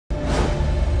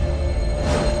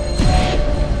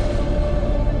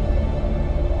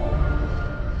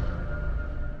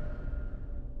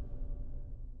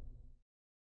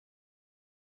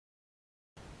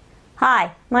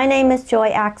Hi, my name is Joy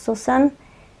Axelson.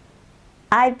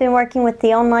 I've been working with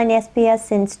the online SBS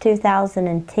since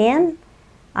 2010.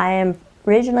 I am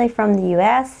originally from the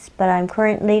US, but I'm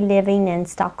currently living in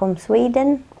Stockholm,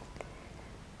 Sweden.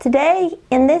 Today,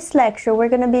 in this lecture, we're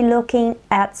going to be looking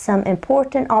at some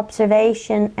important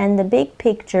observation and the big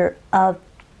picture of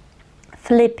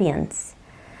Philippians.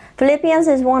 Philippians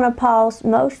is one of Paul's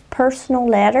most personal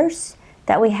letters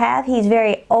that we have. He's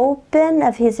very open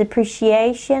of his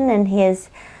appreciation and his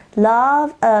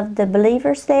love of the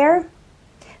believers there.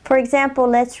 For example,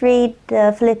 let's read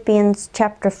Philippians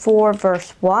chapter 4,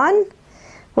 verse 1,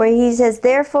 where he says,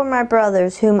 "Therefore, my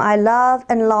brothers, whom I love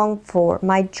and long for,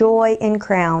 my joy and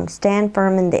crown, stand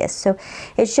firm in this." So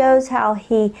it shows how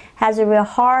he has a real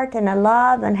heart and a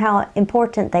love and how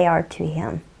important they are to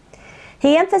him.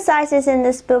 He emphasizes in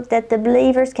this book that the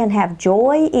believers can have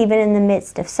joy even in the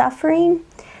midst of suffering,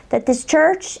 that this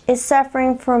church is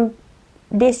suffering from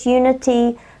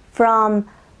disunity from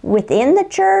within the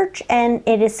church, and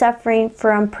it is suffering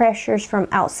from pressures from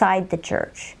outside the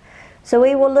church. So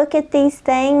we will look at these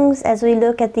things as we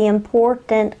look at the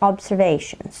important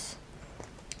observations.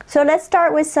 So let's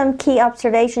start with some key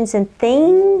observations and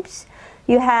themes.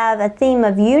 You have a theme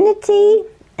of unity,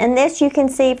 and this you can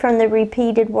see from the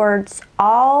repeated words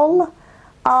all,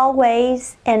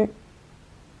 always, and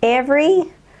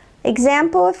every.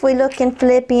 Example, if we look in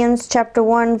Philippians chapter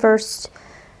 1, verse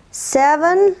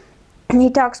 7,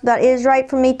 he talks about, "It is right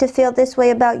for me to feel this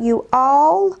way about you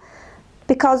all,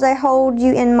 because I hold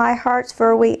you in my hearts,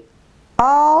 for we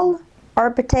all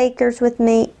are partakers with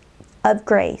me of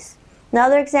grace."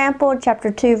 Another example,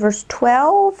 chapter 2, verse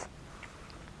 12.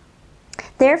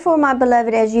 "Therefore, my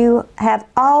beloved, as you have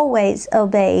always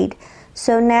obeyed,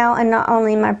 so now, and not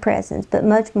only in my presence, but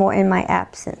much more in my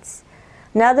absence."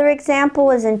 Another example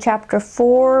is in chapter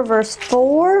 4, verse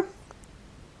 4.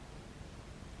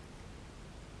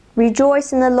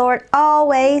 "Rejoice in the Lord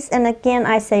always," and again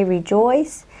I say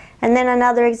rejoice. And then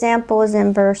another example is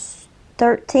in verse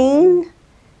 13,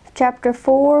 chapter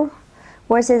 4,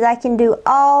 where it says, "I can do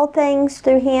all things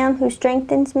through him who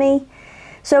strengthens me."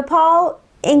 So Paul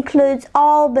includes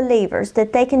all believers,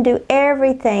 that they can do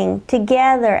everything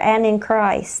together and in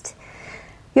Christ.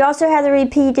 You also have the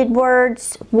repeated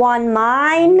words, one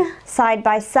mind, side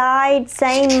by side,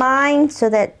 same mind, so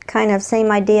that kind of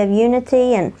same idea of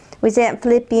unity. And we see it in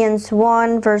Philippians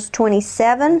 1, verse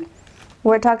 27,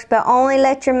 where it talks about, "Only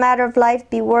let your matter of life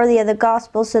be worthy of the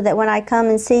gospel, so that when I come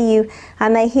and see you, I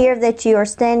may hear that you are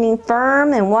standing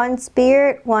firm in one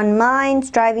spirit, one mind,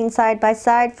 striving side by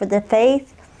side for the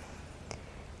faith."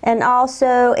 And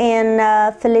also in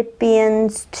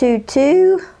Philippians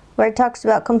 2:2, where it talks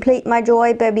about, "Complete my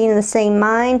joy by being in the same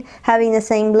mind, having the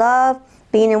same love,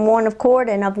 being in one accord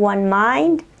and of one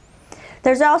mind."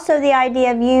 There's also the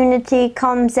idea of unity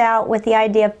comes out with the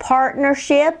idea of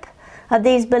partnership, of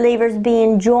these believers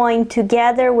being joined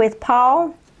together with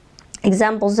Paul.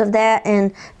 Examples of that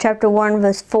in chapter 1,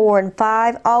 verse 4 and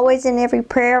 5. "Always in every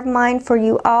prayer of mine for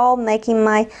you all, making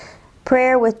my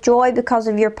prayer with joy because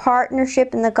of your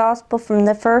partnership in the gospel from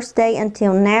the first day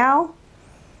until now."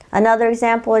 Another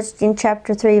example is in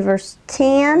chapter 3, verse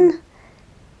 10,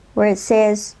 where it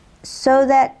says, "So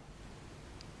that,"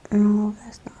 no,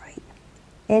 that's not right.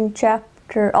 In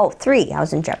chapter 3, I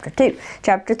was in chapter 2.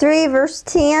 Chapter 3, verse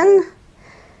 10,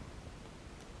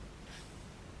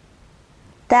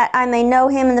 "That I may know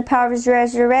him in the power of his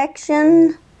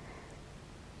resurrection,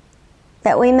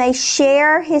 that we may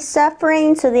share his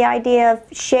suffering." So the idea of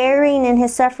sharing in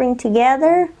his suffering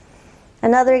together.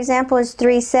 Another example is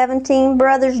 3:17,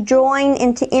 "Brothers, join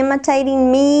into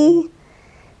imitating me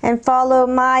and follow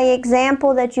my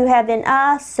example that you have in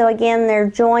us." So again, they're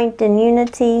joined in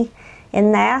unity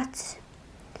in that.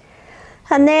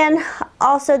 And then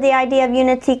also the idea of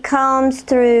unity comes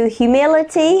through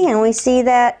humility, and we see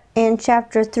that in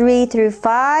chapter 3 through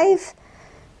 5,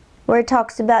 where it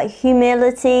talks about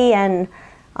humility and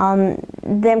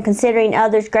them considering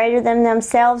others greater than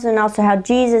themselves, and also how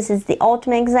Jesus is the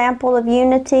ultimate example of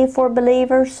unity for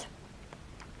believers.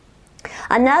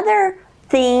 Another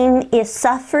theme is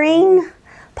suffering.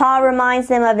 Paul reminds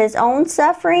them of his own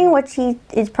suffering, which he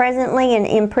is presently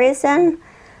in prison,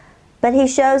 but he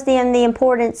shows them the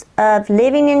importance of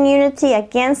living in unity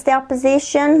against the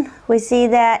opposition. We see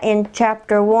that in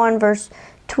chapter 1, verse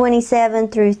 27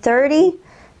 through 30.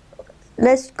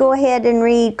 Let's go ahead and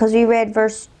read, because we read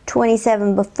verse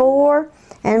 27 before,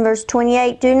 and verse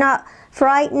 28, "Do not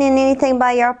frighten in anything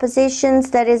by your oppositions.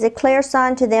 That is a clear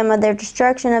sign to them of their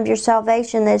destruction of your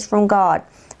salvation that is from God.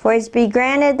 For it is be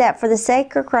granted that for the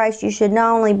sake of Christ you should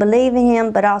not only believe in him,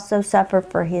 but also suffer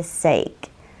for his sake."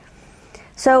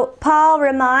 So Paul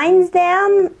reminds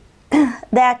them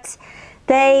that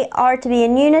they are to be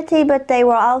in unity, but they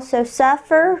will also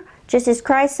suffer. Just as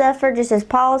Christ suffered, just as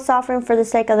Paul is suffering for the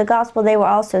sake of the gospel, they will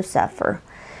also suffer.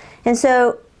 And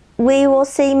so we will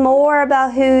see more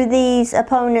about who these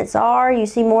opponents are. You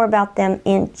see more about them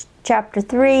in chapter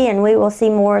 3, and we will see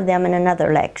more of them in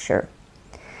another lecture.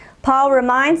 Paul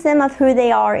reminds them of who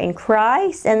they are in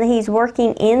Christ and that he's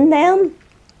working in them.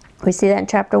 We see that in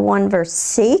chapter 1, verse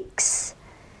 6,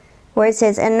 where it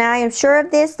says, "And now I am sure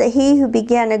of this, that he who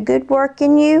began a good work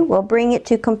in you will bring it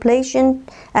to completion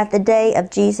at the day of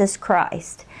Jesus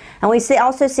Christ." And we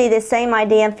also see this same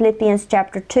idea in Philippians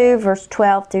chapter 2, verse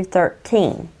 12 through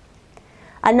 13.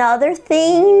 Another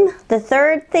theme, the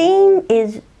third theme,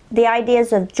 is the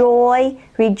ideas of joy,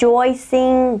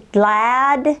 rejoicing,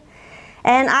 glad.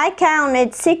 And I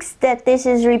counted that this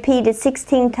is repeated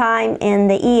 16 times in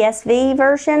the ESV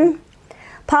version.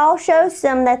 Paul shows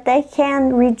them that they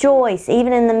can rejoice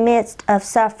even in the midst of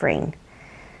suffering,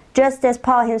 just as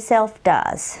Paul himself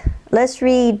does. Let's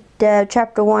read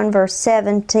chapter 1, verse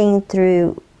 17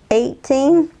 through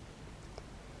 18.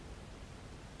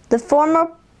 The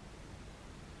former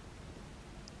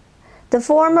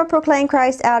proclaim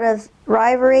Christ out of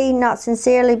rivalry, not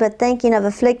sincerely, but thinking of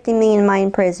afflicting me in my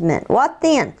imprisonment. What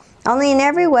then? Only in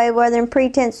every way, whether in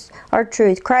pretense or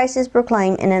truth, Christ is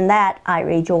proclaimed, and in that I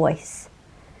rejoice.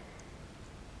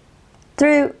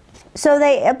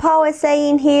 Paul is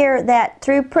saying here that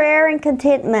through prayer and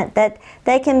contentment that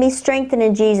they can be strengthened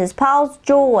in Jesus. Paul's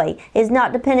joy is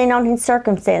not depending on his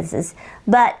circumstances,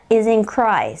 but is in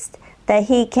Christ, that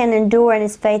he can endure in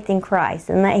his faith in Christ,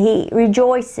 and that he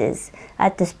rejoices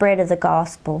at the spread of the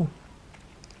gospel.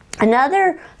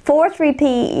 Another fourth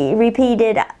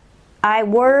repeated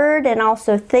word and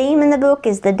also theme in the book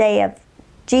is the day of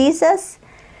Jesus.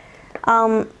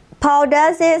 Paul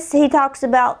does this. He talks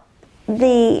about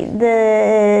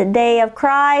the day of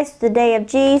Christ, the day of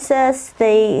Jesus,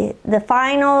 the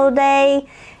final day,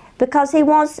 because he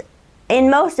wants, in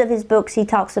most of his books he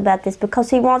talks about this,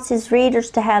 because he wants his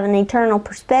readers to have an eternal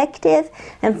perspective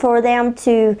and for them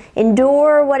to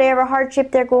endure whatever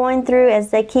hardship they're going through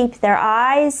as they keep their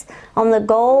eyes on the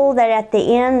goal that at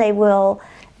the end they will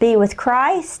be with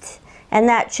Christ, and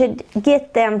that should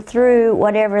get them through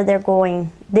whatever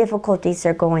difficulties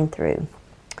they're going through.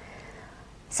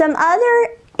 Some other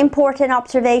important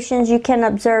observations you can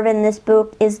observe in this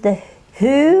book is the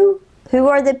who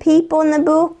are the people in the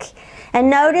book. And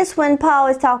notice when Paul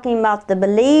is talking about the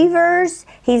believers,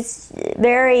 he's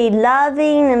very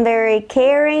loving and very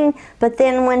caring, but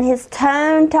then when his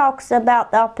tone talks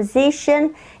about the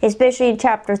opposition, especially in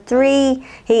chapter 3,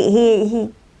 he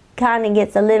kind of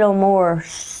gets a little more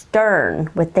stern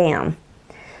with them.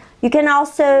 You can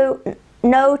also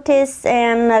notice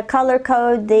and color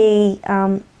code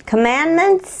the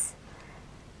commandments.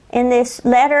 In this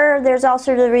letter, there's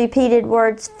also the repeated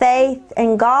words faith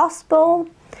and gospel.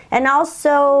 And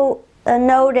also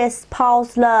notice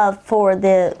Paul's love for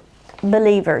the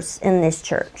believers in this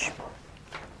church.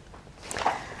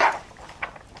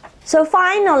 So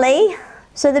finally,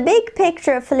 the big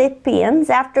picture of Philippians,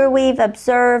 after we've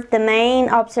observed the main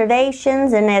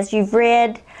observations, and as you've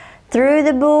read through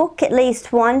the book at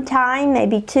least one time,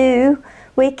 maybe two,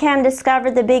 we can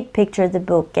discover the big picture of the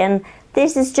book. And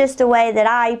this is just the way that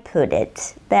I put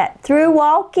it, that through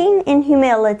walking in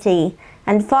humility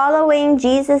and following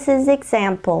Jesus'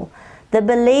 example, the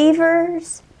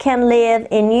believers can live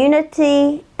in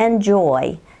unity and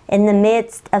joy in the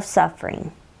midst of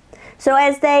suffering. So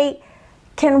as they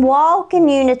can walk in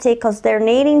unity, because they're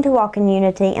needing to walk in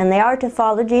unity and they are to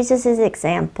follow Jesus'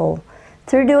 example,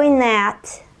 through doing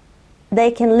that,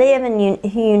 they can live in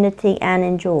unity and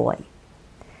in joy.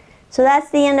 So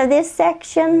that's the end of this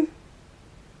section.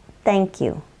 Thank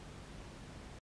you.